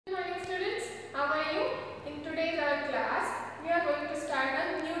how are you? In today's our class, we are going to start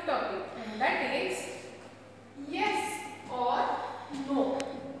a new topic, and that is yes or no.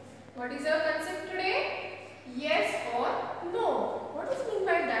 What is our concept today? Yes or no. What does it mean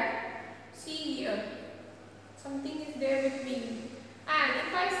by that? See here, something is there with me, and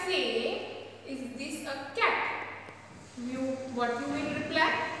if I say, is this a cat? What you will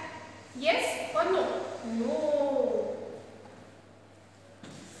reply? Yes or no? No.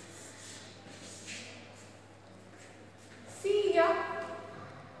 See here,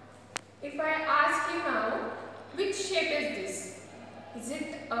 if I ask you now, which shape is this? Is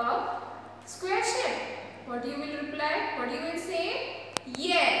it a square shape? What you will reply? What you will say?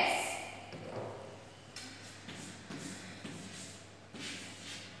 Yes.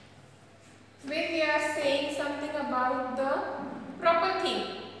 When we are saying something about the proper thing,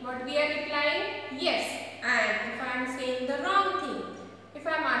 what we are replying? Yes. And if I am saying the wrong thing, if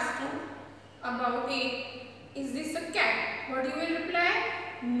I am asking about it, is this a cat? What you will reply?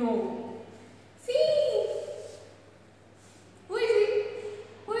 No. See? Who is it?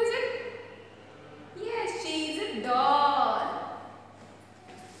 Who is it? Yes, she is a doll.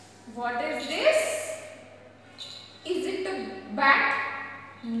 What is this? Is it a bat?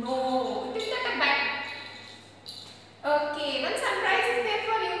 No, it is not a bat. Okay, one surprise is there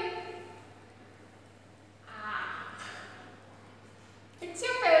for you. It's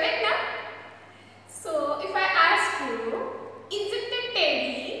your favorite now? So, if I ask you, is it a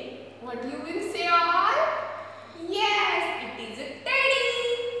teddy? What you will say all? Yes, it is a teddy.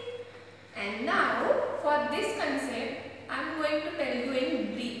 And now, for this concept, I am going to tell you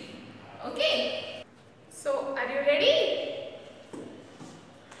in brief. Okay? So, are you ready?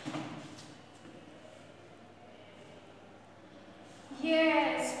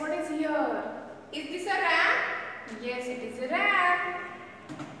 Yes, what is here? Is this a ram? Yes, it is a ram.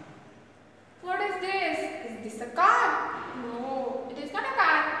 What is this? Is this a car? No, it is not a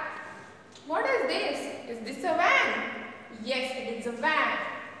car. What is this? Is this a van? Yes, it is a van.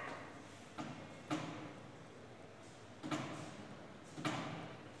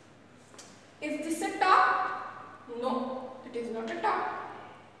 Is this a top? No, it is not a top.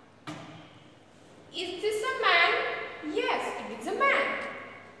 Is this a man? Yes, it is a man.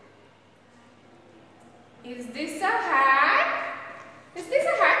 Is this a hat? Is this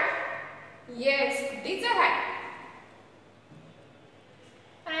a hat? Yes, it is a hat.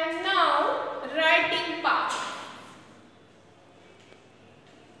 And now, writing part.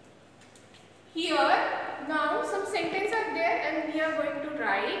 Here, now some sentences are there and we are going to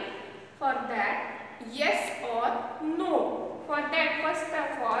write for that yes or no. For that, first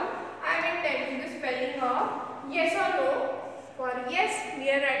of all, I will tell you the spelling of yes or no. For yes, we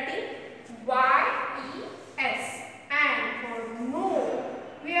are writing Y-E-S, and for no,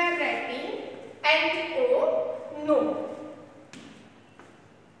 we are writing N-O, no.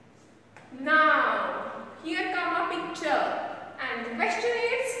 Now, here come a picture, and the question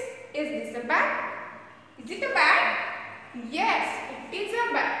is this a bat? Is it a bat? Yes, it is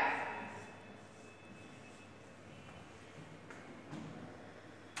a bat.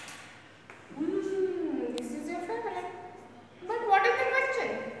 This is your favorite. But what is the question?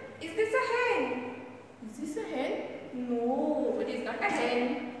 Is this a hen? Is this a hen? No, it is not a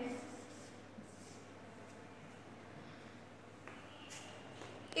hen.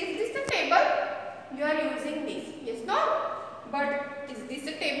 Is this a table? You are using this. Yes, no? But is this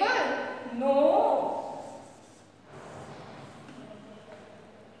a table? No.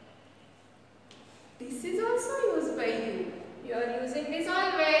 This is also used by you. You are using this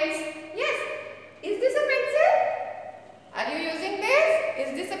always. Yes. Is this a pencil? Are you using this?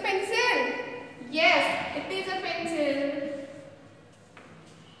 Is this a pencil? Yes, it is a pencil.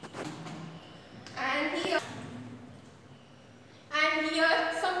 And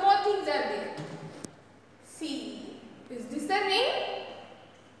here some more things are there. See, is this a ring?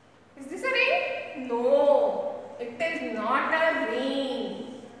 Is this a ring? No, it is not a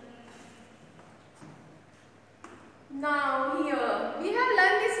ring. Now here, we have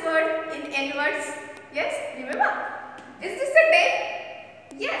learned this word in N words. Yes, remember? Is this a den?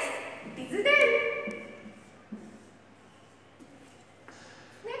 Yes, it is a den.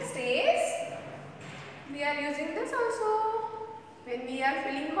 Next is, we are using this also when we are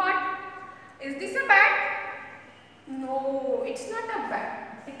feeling hot. Is this a bat? No, it's not a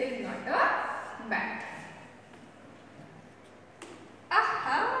bat. It is not a bat.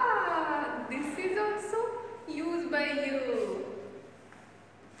 Aha! This is also used by you.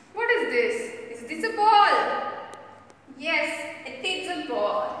 What is this? Is this a ball? Yes, it is a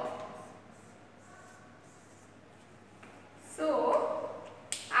ball. So,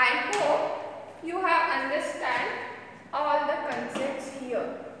 I hope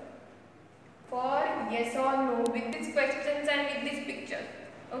with these questions and with this picture.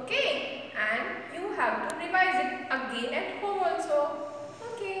 Okay, and you have to revise it again at home.